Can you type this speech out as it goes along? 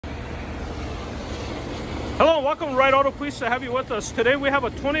Hello, welcome to Right Auto. Pleased to have you with us. Today we have a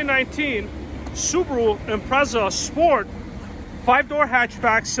 2019 Subaru Impreza Sport 5-door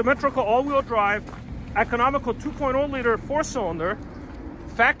hatchback, symmetrical all-wheel drive, economical 2.0 liter 4-cylinder,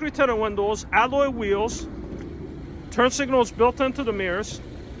 factory tinted windows, alloy wheels, turn signals built into the mirrors,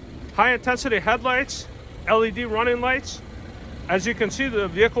 high intensity headlights, LED running lights. As you can see, the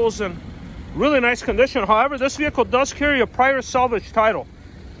vehicle is in really nice condition. However, this vehicle does carry a prior salvage title.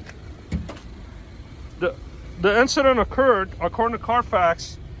 The incident occurred, according to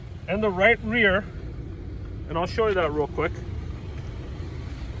Carfax, in the right rear, and I'll show you that real quick.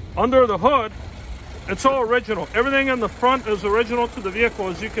 Under the hood, it's all original. Everything in the front is original to the vehicle,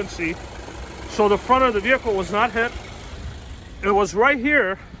 as you can see. So the front of the vehicle was not hit. It was right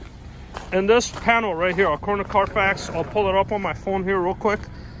here, in this panel right here, according to Carfax. I'll pull it up on my phone here real quick.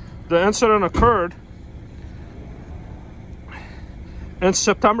 The incident occurred in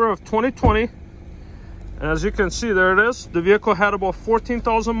September of 2020. As you can see, there it is. The vehicle had about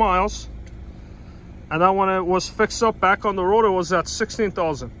 14,000 miles. And then when it was fixed up back on the road, it was at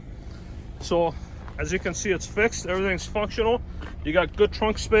 16,000. So, as you can see, it's fixed. Everything's functional. You got good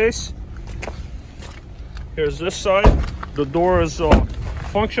trunk space. Here's this side. The door is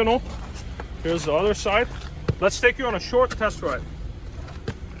functional. Here's the other side. Let's take you on a short test ride.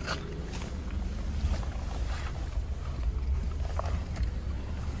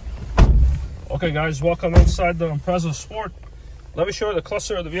 Okay guys, welcome inside the Impreza Sport. Let me show you the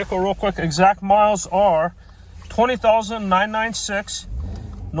cluster of the vehicle real quick. Exact miles are 20,996.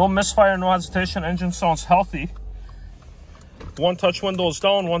 No misfire, no hesitation. Engine sounds healthy. One touch windows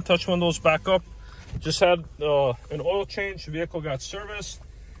down, one touch windows back up. Just had an oil change. The vehicle got serviced.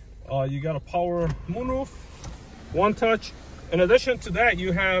 You got a power moonroof, one touch. In addition to that,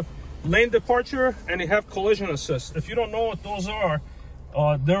 you have lane departure and you have collision assist. If you don't know what those are,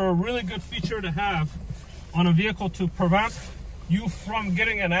 they're a really good feature to have on a vehicle to prevent you from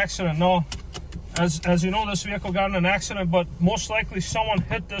getting an accident. Now, as you know, this vehicle got in an accident, but most likely someone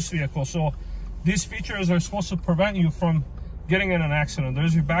hit this vehicle. So these features are supposed to prevent you from getting in an accident.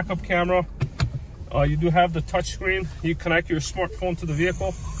 There's your backup camera. You do have the touch screen. You connect your smartphone to the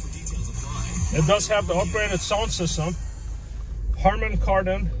vehicle. It does have the upgraded sound system, Harman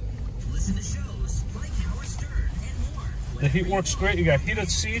Kardon. The heat works great. You got heated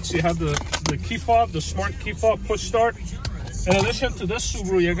seats. You have the key fob, the smart key fob push start. In addition to this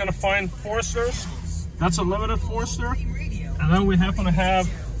Subaru, you're going to find Foresters. That's a limited Forester. And then we happen to have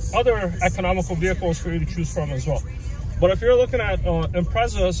other economical vehicles for you to choose from as well. But if you're looking at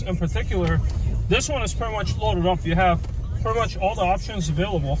Imprezas in particular, this one is pretty much loaded up. You have pretty much all the options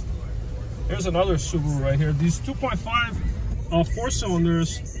available. Here's another Subaru right here. These 2.5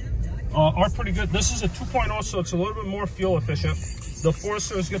 4-cylinders are pretty good. This is a 2.0, so it's a little bit more fuel efficient. The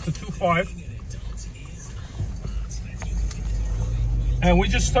Foresters get the 2.5. And we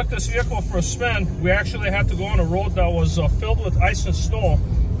just took this vehicle for a spin. We actually had to go on a road that was filled with ice and snow,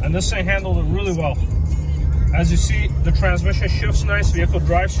 and this thing handled it really well. As you see, the transmission shifts nice, vehicle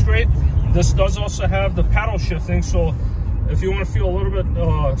drives straight. This does also have the paddle shifting, so if you want to feel a little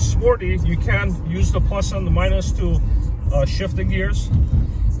bit sporty, you can use the plus and the minus to shift the gears.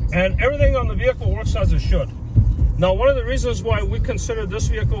 And everything on the vehicle works as it should. Now, one of the reasons why we consider this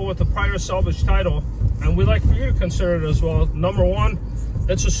vehicle with a prior salvage title, and we'd like for you to consider it as well, number one,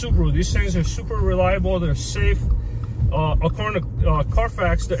 it's a Subaru. These things are super reliable, they're safe. According to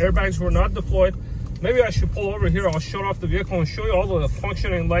Carfax, the airbags were not deployed. Maybe I should pull over here. I'll shut off the vehicle and show you all the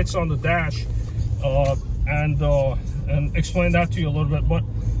functioning lights on the dash and explain that to you a little bit. But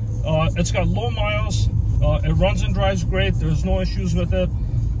it's got low miles. It runs and drives great. There's no issues with it.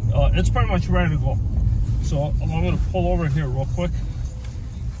 It's pretty much ready to go. So I'm going to pull over here real quick.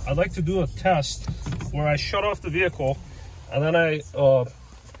 I'd like to do a test where I shut off the vehicle and then I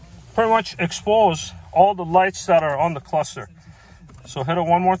pretty much expose all the lights that are on the cluster. So hit it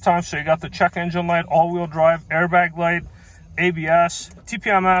one more time. So you got the check engine light, all-wheel drive, airbag light, ABS,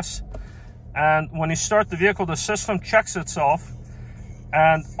 TPMS. And when you start the vehicle, the system checks itself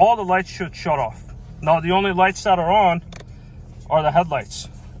and all the lights should shut off. Now, the only lights that are on are the headlights.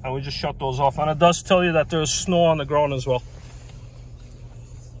 And we just shut those off. And it does tell you that there's snow on the ground as well.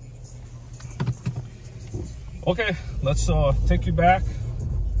 Okay, let's take you back.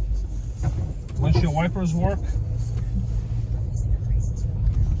 Windshield wipers work.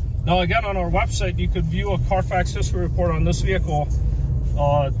 Now again, on our website, you could view a Carfax history report on this vehicle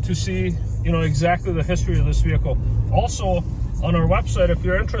to see, exactly the history of this vehicle. Also, on our website, if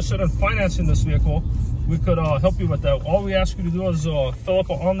you're interested in financing this vehicle, we could help you with that. All we ask you to do is fill up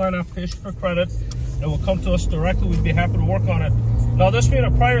an online application for credit. It will come to us directly. We'd be happy to work on it. Now, this being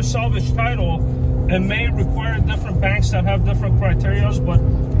a prior salvage title, It may require different banks that have different criteria, but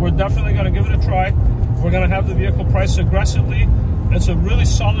we're definitely going to give it a try. We're going to have the vehicle priced aggressively. It's a really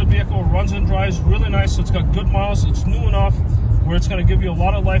solid vehicle, runs and drives really nice. It's got good miles. It's new enough where it's going to give you a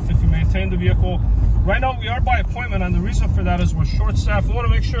lot of life if you maintain the vehicle. Right now, we are by appointment, and the reason for that is we're short-staffed. We want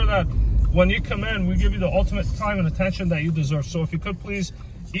to make sure that when you come in, we give you the ultimate time and attention that you deserve. So if you could please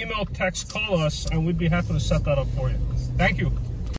email, text, call us, and we'd be happy to set that up for you. Thank you.